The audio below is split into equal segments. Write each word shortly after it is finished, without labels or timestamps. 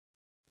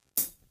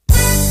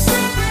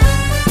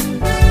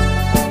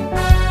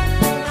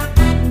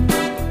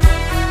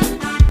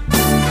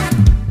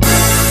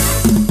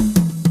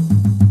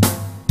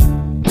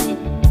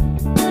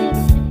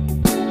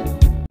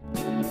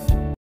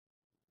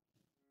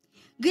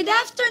Good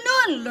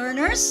afternoon,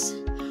 learners!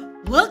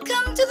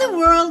 Welcome to the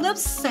world of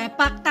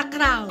Sepak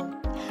Takraw.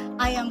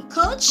 I am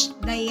Coach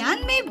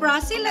Daian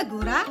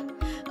Lagura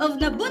of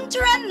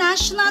Nabunturan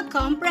National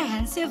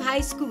Comprehensive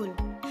High School,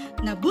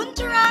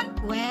 Nabunturan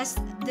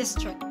West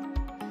District.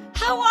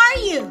 How are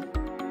you?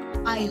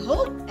 I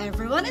hope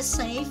everyone is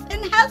safe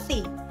and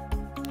healthy.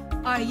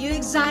 Are you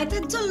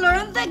excited to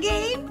learn the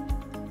game?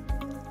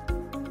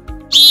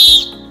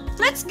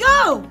 Let's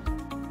go!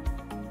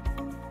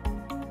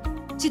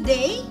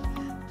 Today,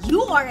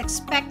 you are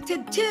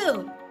expected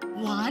to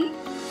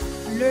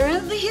 1.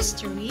 Learn the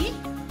history,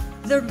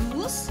 the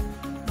rules,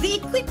 the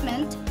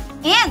equipment,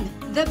 and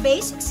the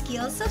basic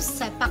skills of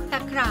Sepak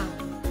Takraw.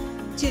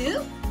 2.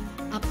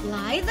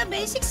 Apply the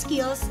basic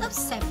skills of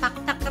Sepak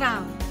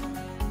Takraw.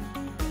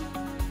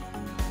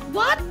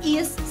 What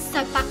is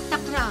Sepak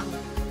Takraw?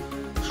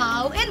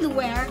 How and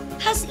where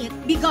has it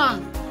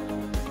begun?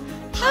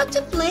 How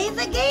to play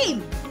the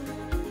game?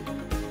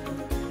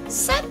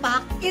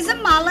 Sepak is a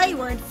Malay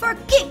word for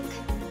kick,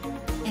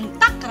 and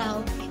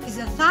takraw is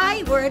a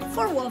Thai word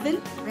for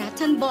woven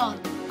rattan ball.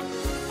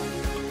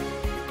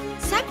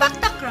 Sepak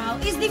takraw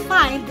is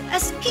defined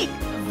as kick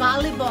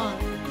volleyball.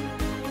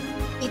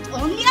 It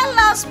only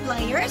allows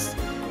players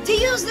to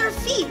use their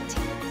feet,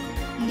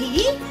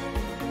 knee,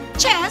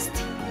 chest,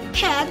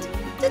 head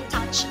to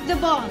touch the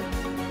ball.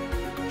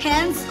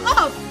 Hands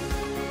off!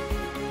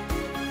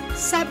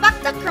 Sepak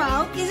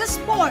takraw is a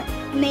sport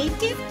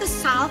native to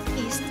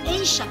Southeast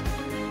Asia.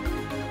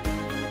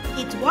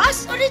 It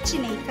was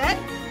originated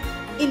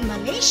in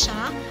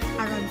Malaysia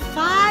around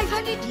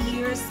 500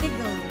 years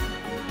ago,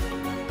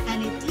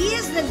 and it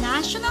is the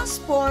national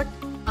sport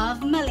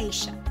of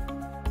Malaysia.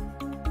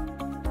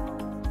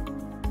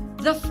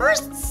 The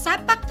first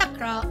Sepak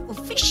Takraw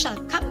official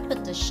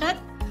competition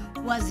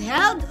was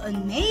held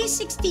on May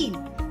 16,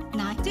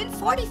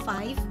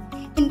 1945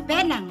 in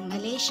Penang,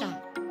 Malaysia.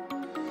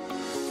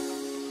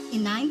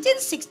 In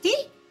 1960,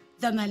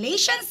 the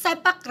Malaysian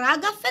Sepak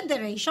Raga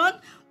Federation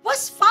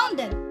was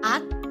founded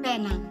at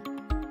Penang.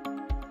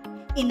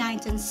 In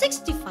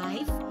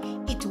 1965,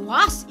 it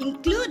was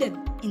included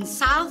in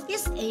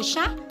Southeast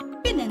Asia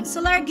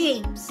Peninsular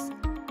Games.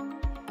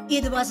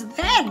 It was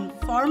then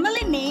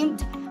formally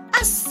named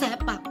as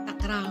Sepak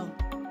Takraw.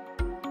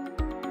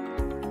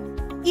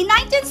 In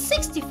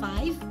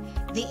 1965,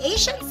 the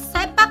Asian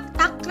Sepak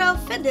Takraw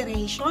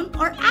Federation,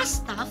 or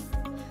ASTAF,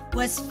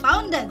 was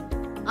founded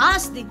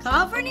as the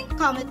governing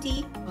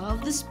committee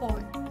of the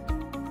sport.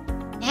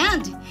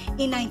 And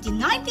in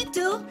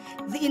 1992,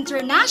 the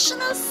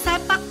International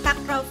Sepak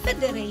Takraw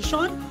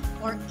Federation,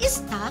 or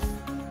ISTAF,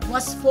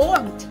 was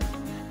formed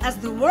as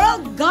the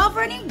world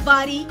governing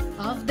body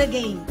of the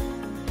game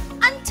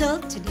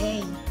until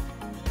today.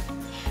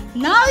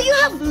 Now you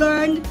have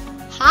learned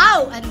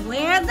how and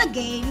where the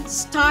game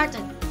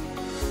started.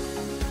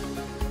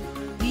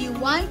 Do you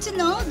want to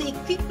know the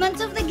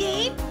equipment of the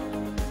game?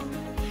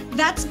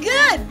 That's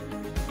good!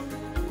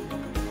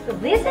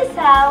 This is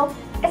how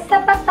a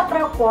Sepak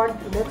Takraw court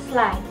looks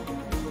like.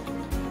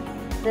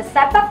 The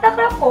Sepak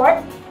Takraw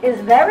court is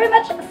very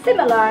much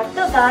similar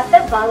to that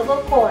of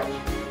volleyball court,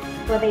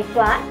 with a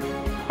flat,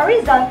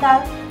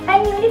 horizontal,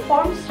 and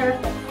uniform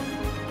surface.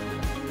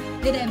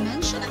 The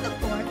dimension of the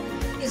court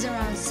is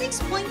around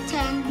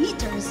 6.10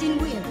 meters in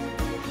width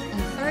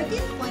and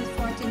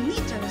 13.14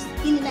 meters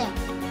in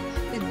length,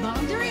 with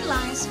boundary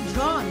lines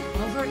drawn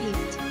over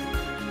it.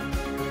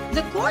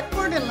 The court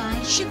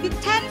borderline should be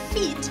 10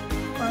 feet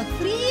or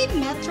 3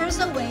 meters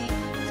away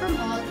from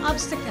all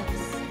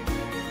obstacles.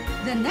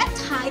 The net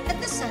height at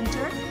the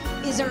center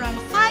is around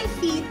 5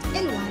 feet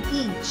and 1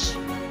 inch.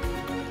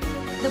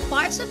 The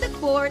parts of the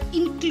court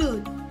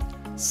include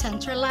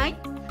center line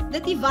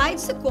that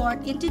divides the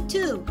court into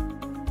two,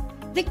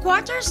 the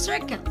quarter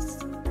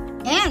circles,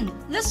 and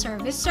the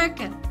service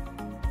circle.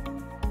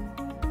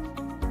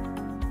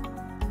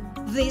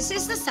 This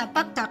is the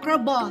Sepak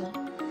Takraw ball.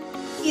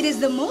 It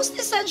is the most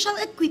essential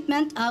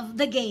equipment of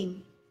the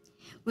game.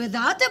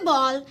 Without the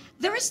ball,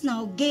 there is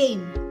no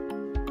game.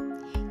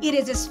 It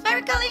is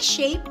spherical in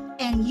shape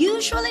and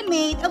usually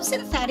made of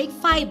synthetic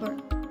fiber.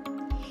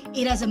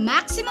 It has a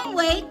maximum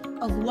weight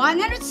of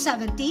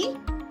 170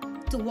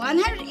 to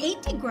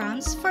 180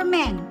 grams for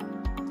men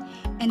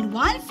and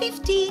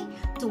 150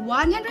 to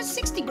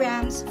 160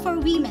 grams for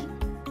women.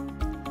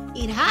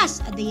 It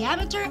has a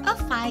diameter of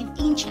 5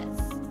 inches.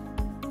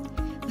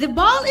 The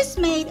ball is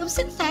made of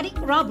synthetic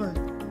rubber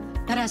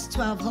that has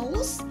 12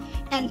 holes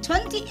and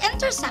 20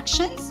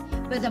 intersections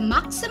with a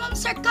maximum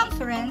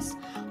circumference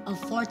of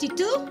 42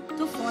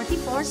 to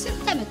 44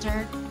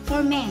 cm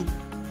for men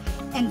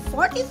and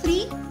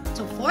 43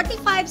 to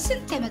 45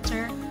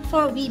 cm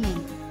for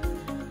women.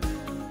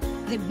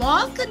 The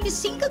ball can be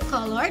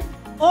single-colored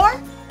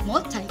or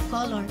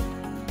multicolored.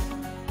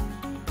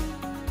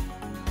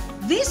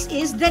 This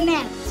is the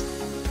net.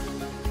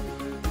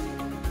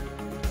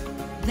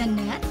 The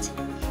net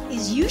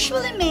is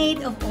usually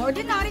made of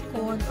ordinary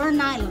cord or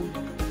nylon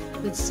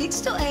with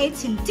 6 to 8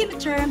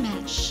 centimeter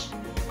mesh.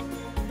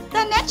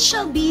 The net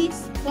shall be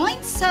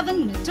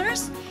 0.7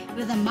 meters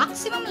with a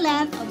maximum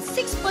length of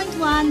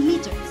 6.1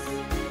 meters.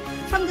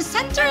 From the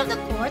center of the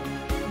court,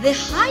 the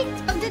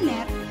height of the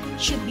net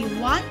should be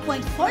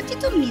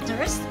 1.42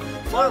 meters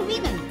for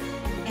women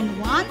and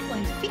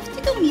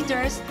 1.52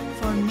 meters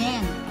for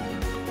men.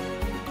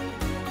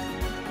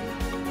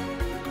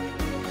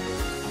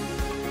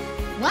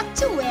 What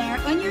to wear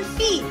on your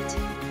feet?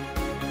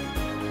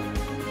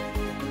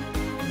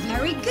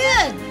 Very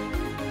good!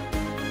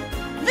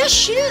 The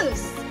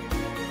shoes!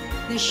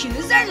 The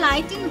shoes are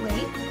light in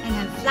weight and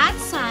have flat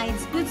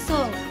sides with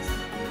soles.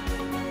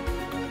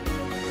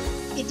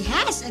 It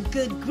has a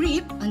good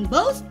grip on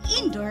both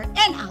indoor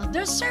and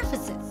outdoor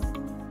surfaces.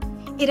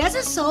 It has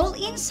a sole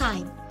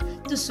inside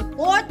to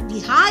support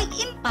the high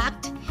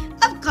impact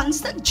of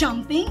constant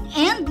jumping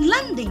and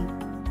landing.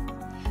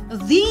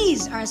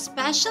 These are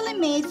specially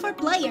made for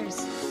players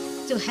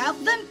to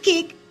help them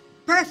kick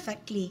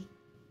perfectly.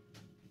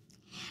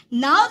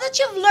 Now that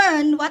you've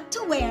learned what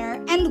to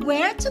wear and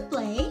where to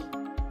play,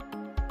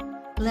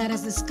 let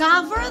us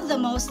discover the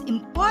most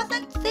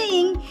important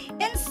thing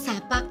in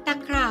Sepak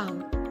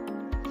Takraw.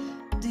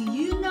 Do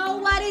you know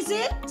what is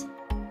it?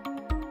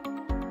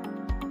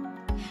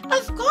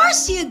 Of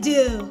course you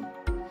do!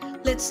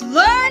 Let's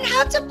learn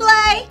how to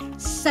play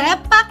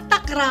Sepak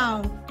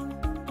Takraw.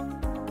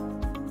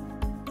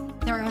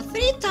 There are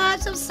 3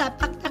 types of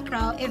Sepak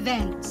Takraw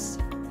events.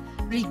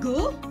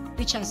 Rigu,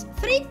 which has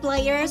 3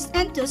 players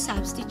and 2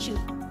 substitutes.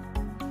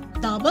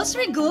 Doubles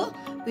Rigu,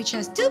 which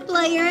has 2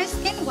 players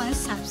and 1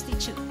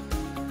 substitute.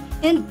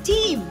 And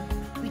Team,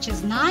 which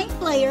has 9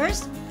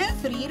 players and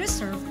 3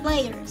 reserve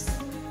players.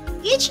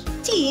 Each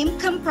team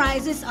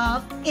comprises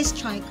of a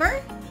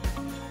striker,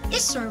 a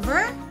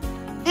server,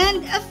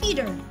 and a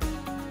feeder.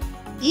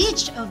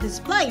 Each of these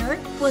players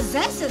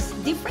possesses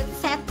different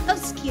set of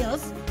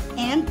skills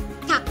and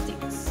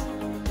tactics.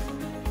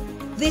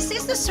 This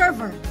is the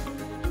server.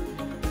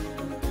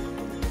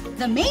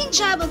 The main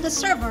job of the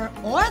server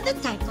or the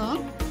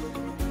Takraw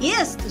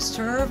is to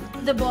serve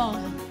the ball.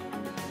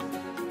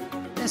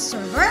 The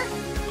server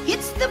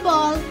hits the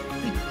ball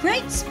with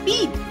great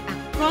speed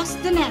across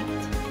the net,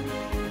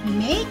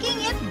 making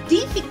it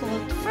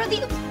difficult for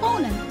the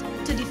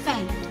opponent to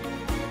defend.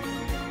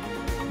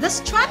 The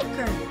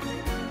striker.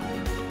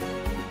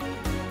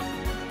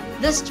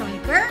 The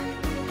striker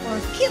or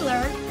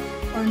killer,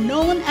 or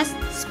known as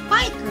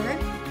spiker,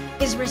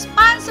 is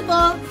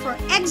responsible for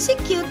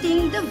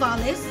executing the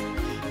volleys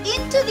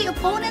into the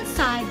opponent's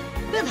side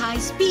with high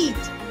speed.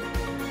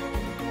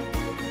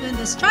 When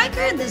the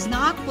striker does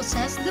not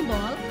possess the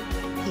ball,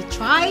 he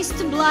tries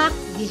to block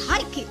the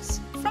high kicks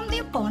from the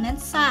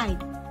opponent's side.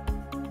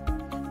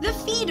 The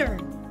feeder.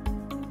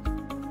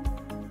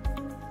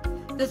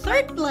 The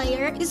third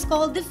player is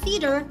called the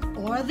feeder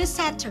or the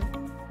setter,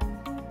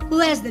 who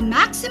has the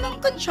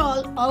maximum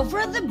control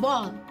over the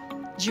ball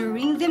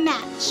during the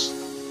match.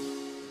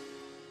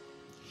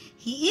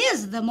 He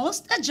is the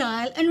most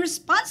agile and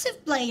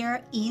responsive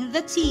player in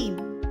the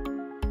team.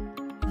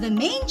 The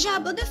main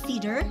job of the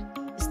feeder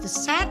is to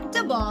set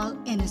the ball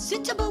in a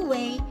suitable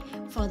way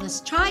for the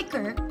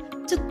striker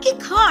to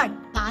kick hard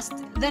past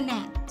the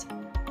net.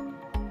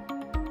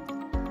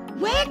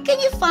 Where can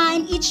you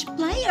find each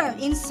player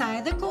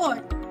inside the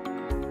court?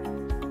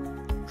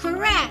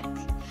 Correct!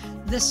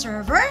 The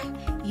server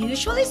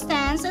usually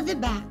stands at the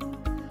back,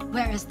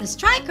 whereas the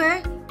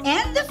striker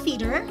and the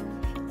feeder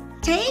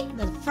take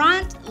the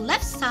front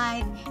left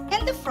side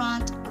and the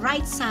front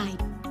right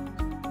side.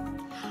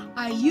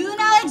 Are you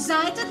now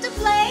excited to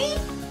play?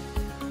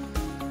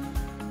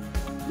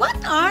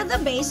 What are the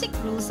basic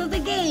rules of the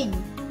game?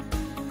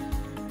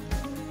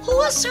 Who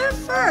will serve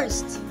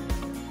first?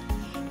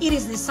 It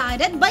is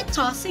decided by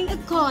tossing a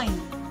coin.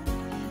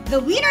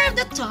 The winner of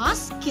the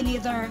toss can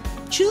either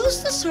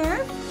choose to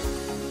serve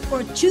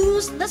or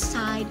choose the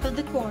side of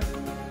the court.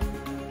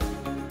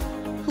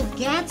 Who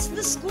gets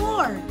the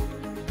score?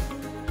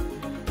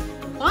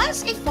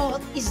 Once a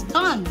fault is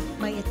done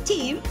by a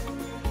team,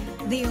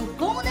 the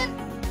opponent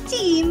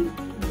team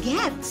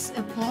gets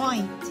a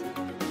point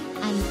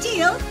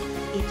until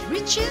it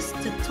reaches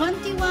to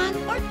 21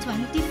 or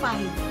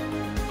 25.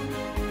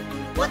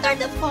 What are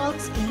the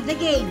faults in the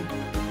game?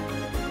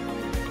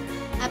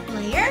 A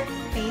player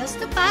fails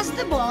to pass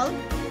the ball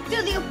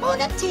to the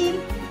opponent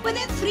team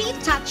within 3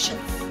 touches.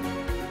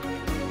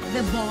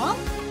 The ball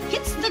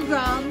hits the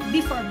ground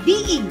before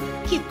being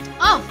kicked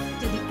off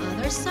to the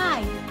other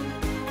side.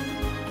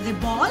 The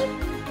ball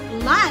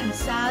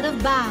lands out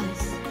of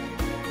bounds.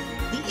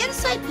 The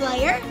inside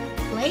player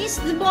plays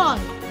the ball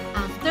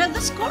after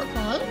the score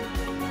call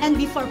and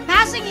before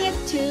passing it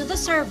to the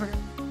server.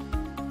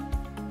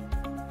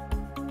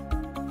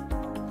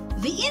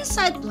 The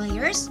inside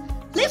players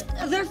lift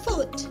their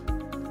foot,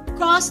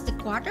 cross the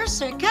quarter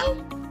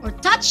circle, or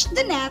touch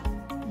the net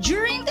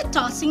during the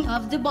tossing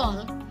of the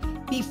ball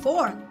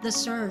before the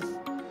serve.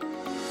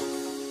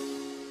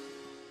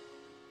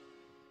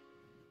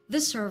 The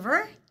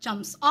server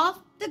jumps off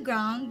the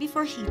ground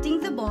before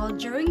hitting the ball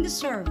during the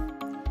serve.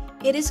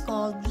 It is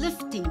called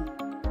lifting.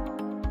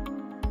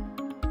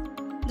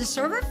 The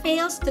server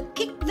fails to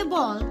kick the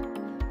ball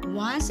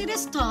once it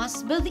is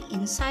tossed by the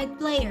inside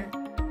player.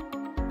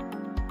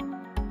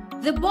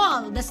 The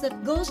ball does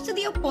not go to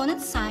the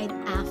opponent's side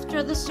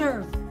after the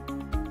serve.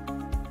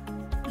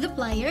 The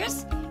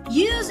players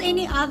use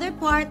any other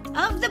part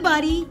of the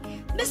body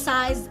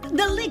besides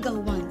the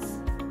legal ones.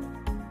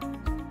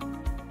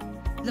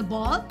 The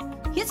ball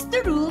hits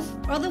the roof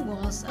or the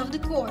walls of the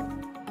court.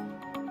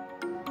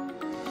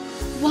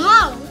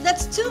 Wow,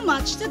 that's too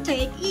much to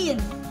take in.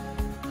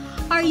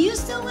 Are you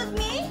still with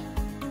me?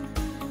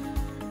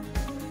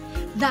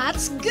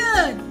 That's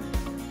good.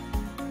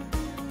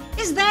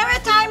 Is there a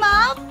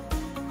timeout?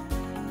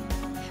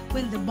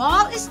 When the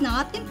ball is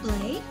not in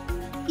play,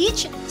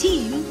 each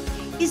team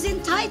is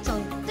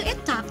entitled to a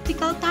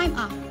tactical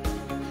timeout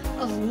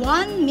of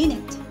 1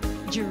 minute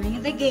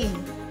during the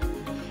game.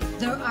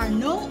 There are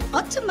no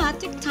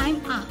automatic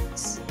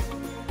timeouts.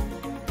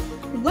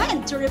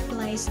 When to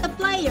replace a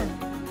player?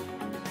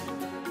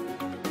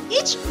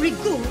 Each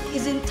recruit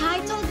is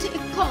entitled to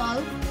a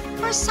call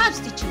for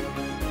substitute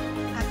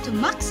up to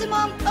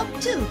maximum of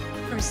 2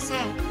 per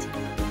set.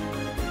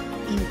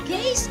 In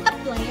case a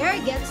player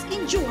gets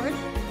injured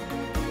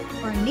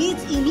or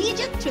needs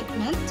immediate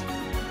treatment,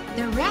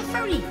 the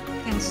referee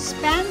can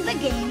suspend the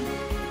game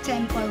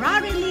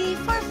temporarily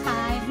for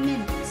 5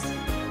 minutes.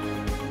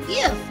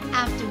 If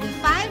after the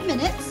 5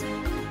 minutes,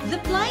 the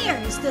player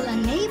is still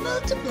unable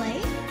to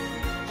play,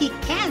 he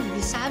can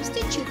be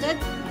substituted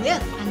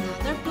with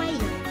another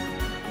player.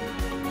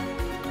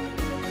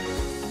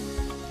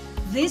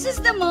 This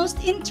is the most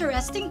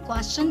interesting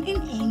question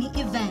in any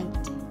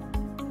event.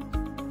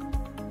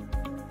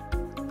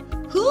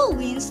 Who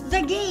wins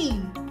the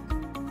game?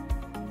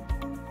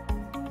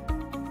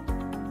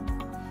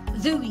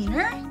 The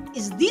winner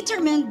is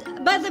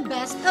determined by the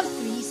best of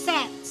 3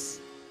 sets.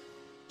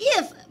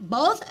 If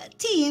both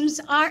teams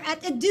are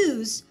at a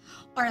deuce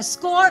or a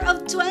score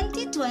of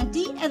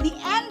 20-20 at the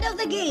end of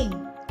the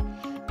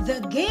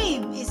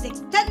game is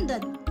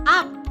extended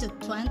up to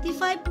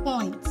 25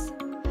 points,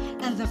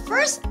 and the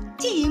first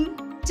team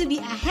to be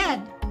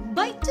ahead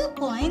by 2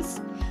 points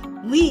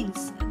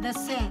wins the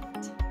set.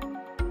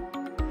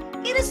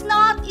 It is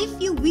not if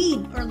you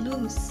win or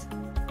lose,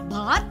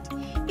 but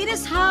it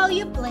is how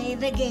you play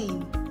the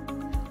game.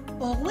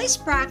 Always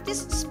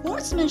practice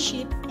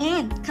sportsmanship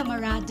and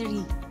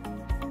camaraderie.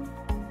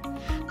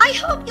 I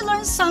hope you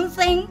learned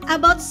something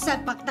about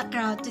Sepak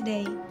Takraw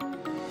today,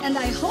 and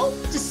I hope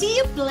to see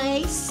you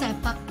play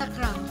Sepak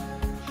Takraw.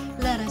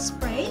 Let us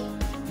pray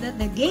that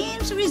the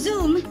games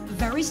resume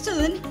very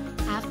soon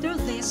after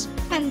this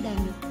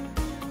pandemic.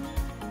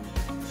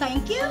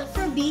 Thank you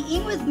for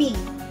being with me.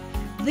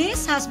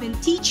 This has been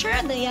Teacher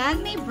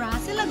Daian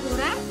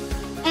Lagura,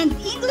 and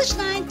English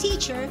 9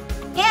 teacher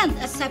and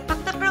a Sepak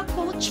Takraw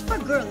coach for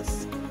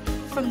girls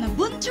from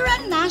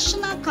Nabunturan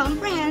National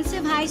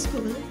Comprehensive High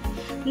School,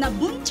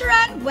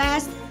 Nabunturan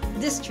West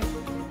District.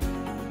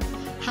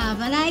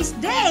 Have a nice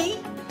day!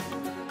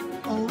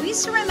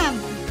 Always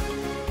remember,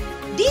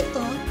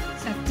 dito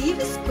sa TV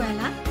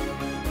Eskwela,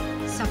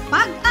 sa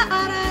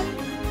pag-aaral